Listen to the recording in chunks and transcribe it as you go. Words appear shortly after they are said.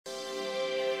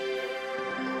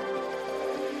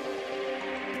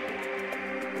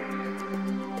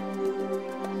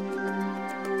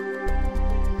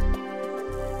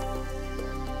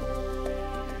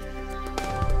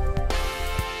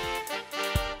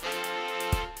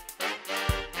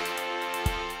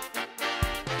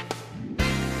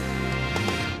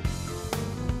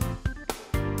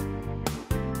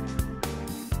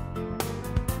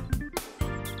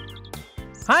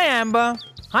Hi Amber.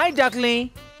 Hi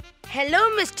Duckling. Hello,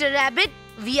 Mr. Rabbit.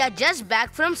 We are just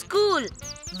back from school.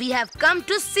 We have come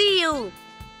to see you.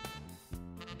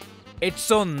 It's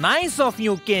so nice of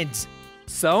you kids.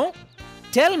 So,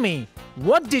 tell me,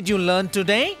 what did you learn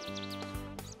today?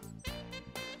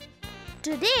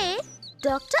 Today,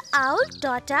 Dr. Owl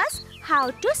taught us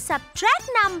how to subtract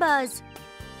numbers.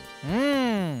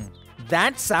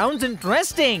 That sounds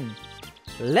interesting.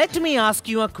 Let me ask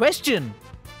you a question.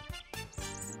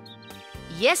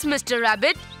 Yes, Mr.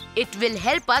 Rabbit. It will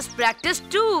help us practice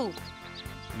too.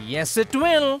 Yes, it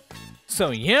will.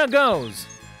 So here goes.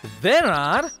 There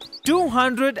are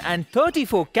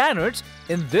 234 carrots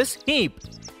in this heap.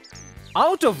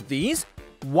 Out of these,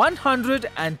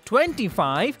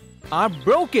 125 are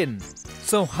broken.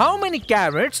 So how many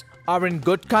carrots are in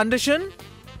good condition?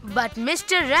 But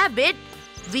Mr. Rabbit,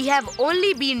 we have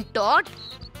only been taught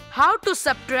how to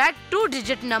subtract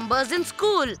two-digit numbers in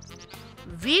school.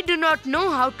 We do not know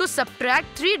how to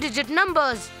subtract three-digit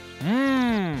numbers.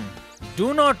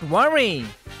 Do not worry.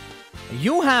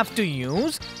 You have to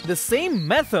use the same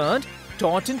method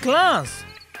taught in class.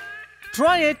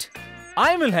 Try it.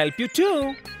 I will help you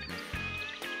too.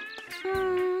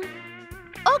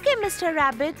 Okay, Mr.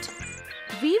 Rabbit.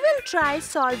 We will try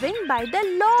solving by the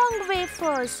long way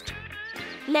first.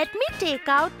 Let me take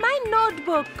out my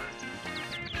notebook.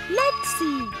 Let's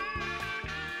see.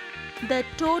 The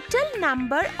total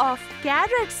number of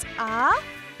carrots are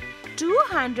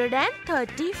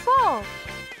 234.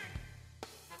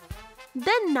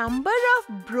 The number of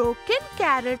broken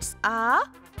carrots are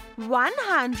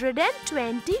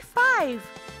 125.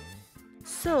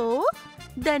 So,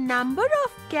 the number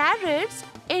of carrots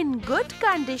in good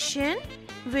condition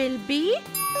will be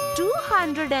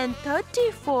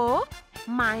 234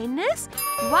 minus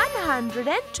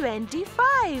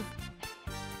 125.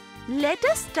 Let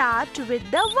us start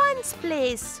with the ones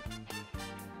place.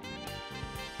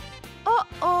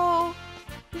 Uh-oh,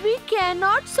 we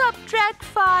cannot subtract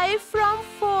 5 from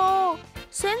 4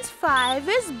 since 5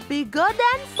 is bigger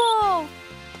than 4.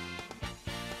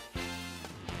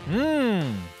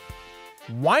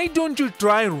 Why don't you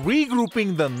try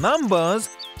regrouping the numbers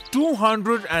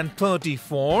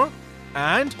 234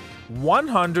 and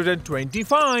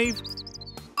 125?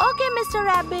 Okay, Mr.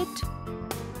 Rabbit.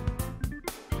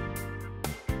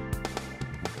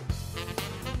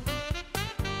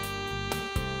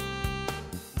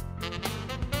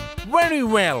 Very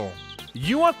well.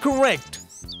 You are correct.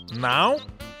 Now,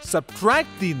 subtract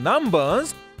the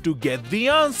numbers to get the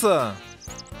answer.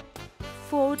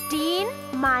 14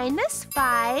 minus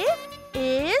 5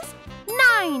 is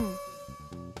 9.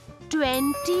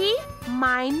 20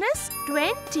 minus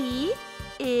 20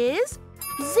 is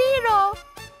 0.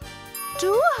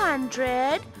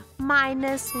 200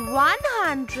 minus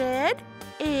 100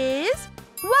 is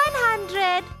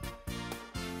 100.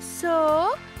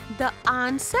 So, the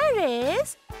answer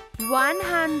is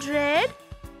 100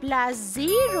 plus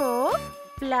 0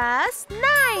 plus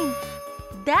 9.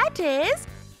 That is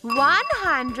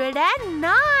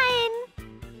 109.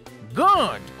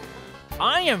 Good.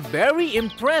 I am very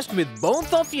impressed with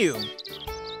both of you.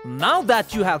 Now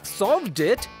that you have solved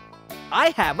it, I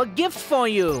have a gift for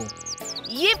you.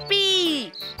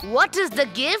 Yippee! What is the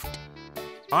gift?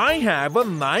 I have a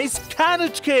nice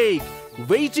carrot cake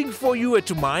waiting for you at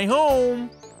my home.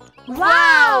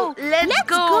 Wow! Let's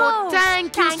go!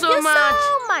 Thank you so much!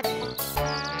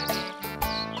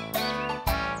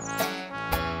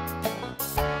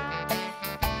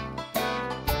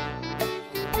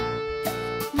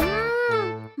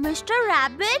 Mr.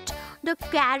 Rabbit, the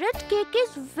carrot cake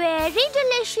is very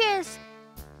delicious.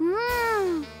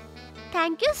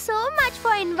 Thank you so much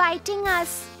for inviting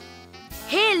us.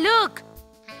 Hey, look!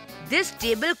 This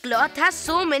tablecloth has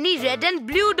so many red and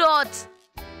blue dots.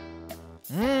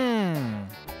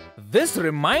 This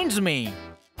reminds me.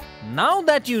 Now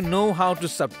that you know how to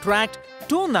subtract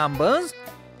two numbers,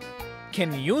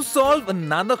 can you solve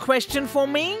another question for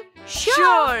me?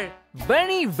 Sure!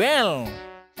 Very well.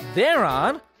 There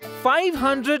are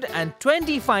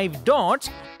 525 dots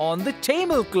on the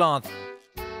tablecloth.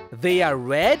 They are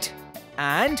red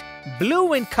and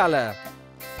blue in color.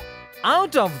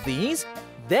 Out of these,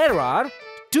 there are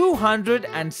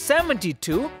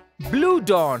 272 blue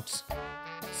dots.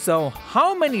 So,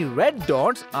 how many red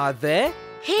dots are there?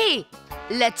 Hey,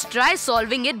 Let's try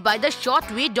solving it by the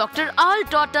short way Dr. Owl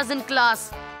taught us in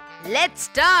class. Let's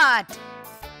start.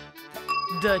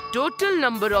 The total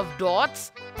number of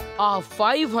dots are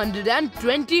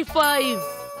 525.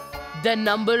 The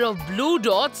number of blue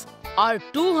dots are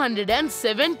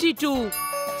 272.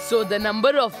 So the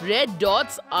number of red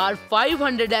dots are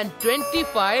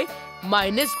 525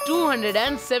 minus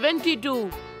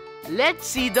 272. Let's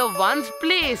see the ones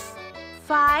place.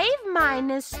 5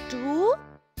 minus 2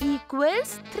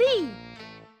 equals 3.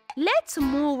 Let's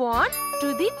move on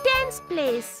to the tens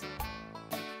place.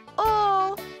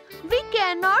 Oh, we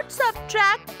cannot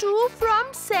subtract 2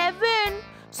 from 7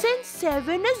 since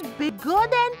 7 is bigger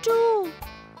than 2.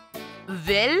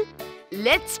 Well,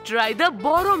 let's try the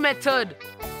borrow method.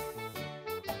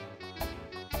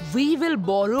 We will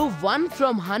borrow 1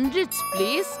 from hundreds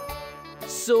place.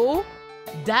 So,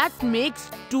 that makes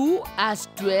 2 as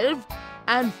 12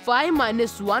 and 5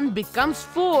 minus 1 becomes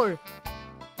 4.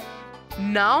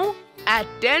 Now, at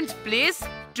tens place,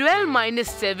 12 minus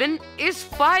 7 is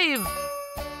 5.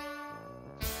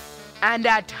 And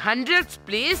at hundreds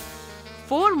place,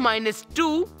 4 minus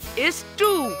 2 is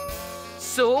 2.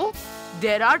 So,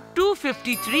 there are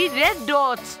 253 red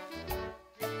dots.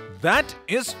 That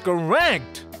is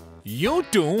correct. You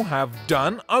two have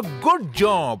done a good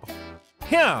job.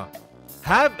 Here,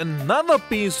 have another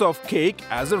piece of cake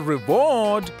as a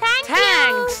reward.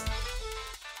 Thanks.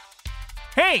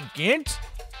 Hey kids,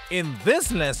 in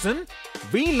this lesson,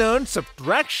 we learned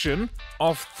subtraction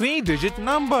of 3-digit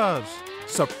numbers.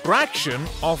 Subtraction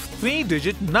of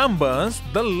 3-digit numbers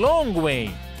the long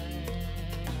way.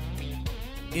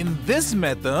 In this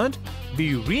method,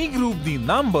 we regroup the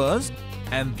numbers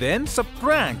and then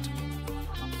subtract.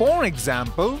 For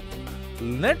example,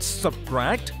 let's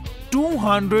subtract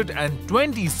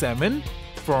 227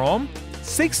 from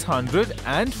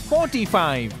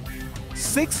 645.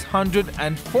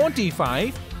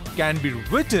 645 can be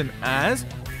written as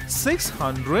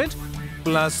 600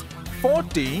 plus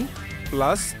 40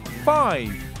 plus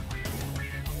 5.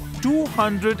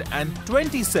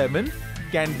 227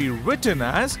 can be written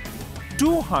as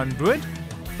 200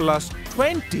 plus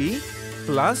 20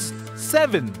 plus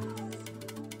 7.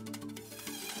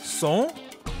 So,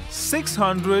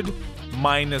 600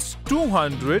 minus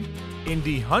 200 in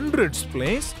the hundreds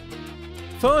place,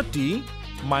 30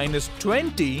 minus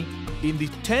 20 in the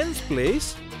tens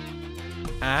place,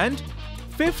 and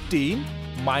 15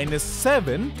 minus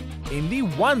 7 in the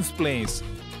ones place.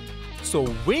 So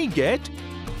we get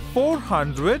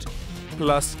 400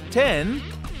 plus 10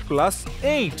 plus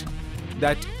 8,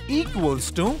 that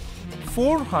equals to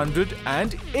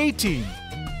 418.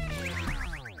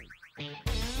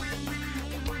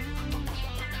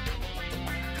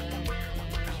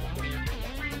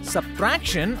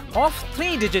 Subtraction of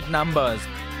 3-digit numbers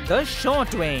the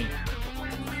short way.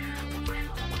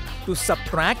 To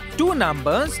subtract two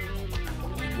numbers,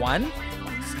 1.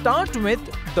 Start with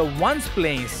the ones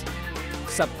place.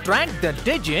 Subtract the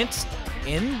digits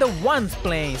in the ones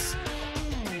place.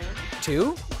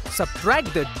 2.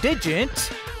 Subtract the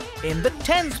digits in the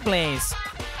tens place.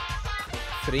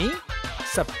 3.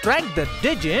 Subtract the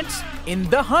digits in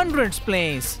the hundreds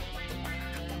place.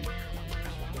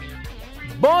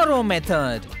 Borrow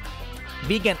method.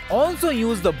 We can also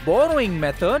use the borrowing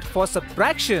method for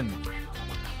subtraction.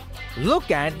 Look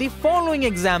at the following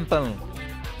example.